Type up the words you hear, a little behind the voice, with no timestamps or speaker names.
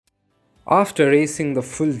After racing the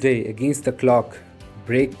full day against the clock,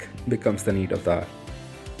 break becomes the need of the hour.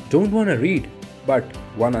 Don't wanna read, but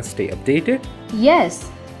wanna stay updated? Yes,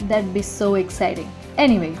 that'd be so exciting.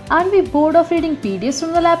 Anyway, aren't we bored of reading PDFs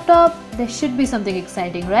from the laptop? There should be something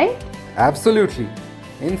exciting, right? Absolutely.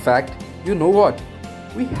 In fact, you know what?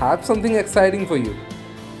 We have something exciting for you.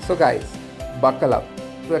 So, guys, buckle up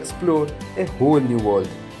to explore a whole new world.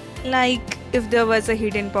 Like if there was a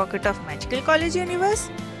hidden pocket of magical college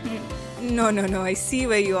universe? No, I see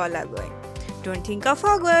where you all are going. Don't think of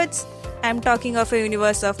Hogwarts. I'm talking of a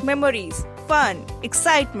universe of memories, fun,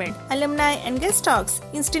 excitement, alumni and guest talks,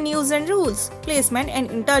 instant news and rules, placement and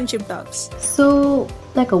internship talks. So,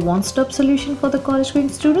 like a one stop solution for the college going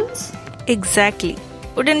students? Exactly.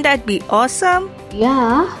 Wouldn't that be awesome?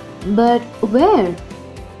 Yeah, but where?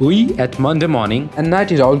 We at Monday Morning and Night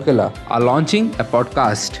Raulkala are launching a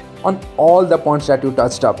podcast on all the points that you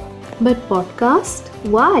touched up. But podcast?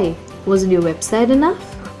 Why? Wasn't your website enough?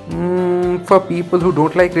 For people who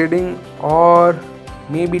don't like reading or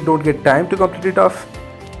maybe don't get time to complete it off.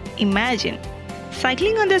 Imagine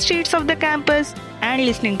cycling on the streets of the campus and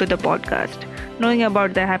listening to the podcast, knowing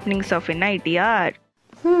about the happenings of an ITR.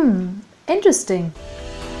 Interesting.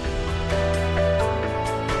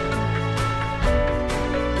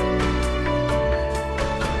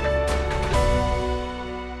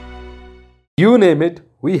 You name it,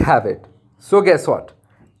 we have it. So guess what?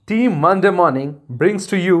 Team Monday Morning brings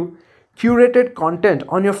to you curated content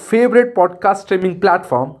on your favorite podcast streaming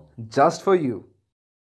platform just for you.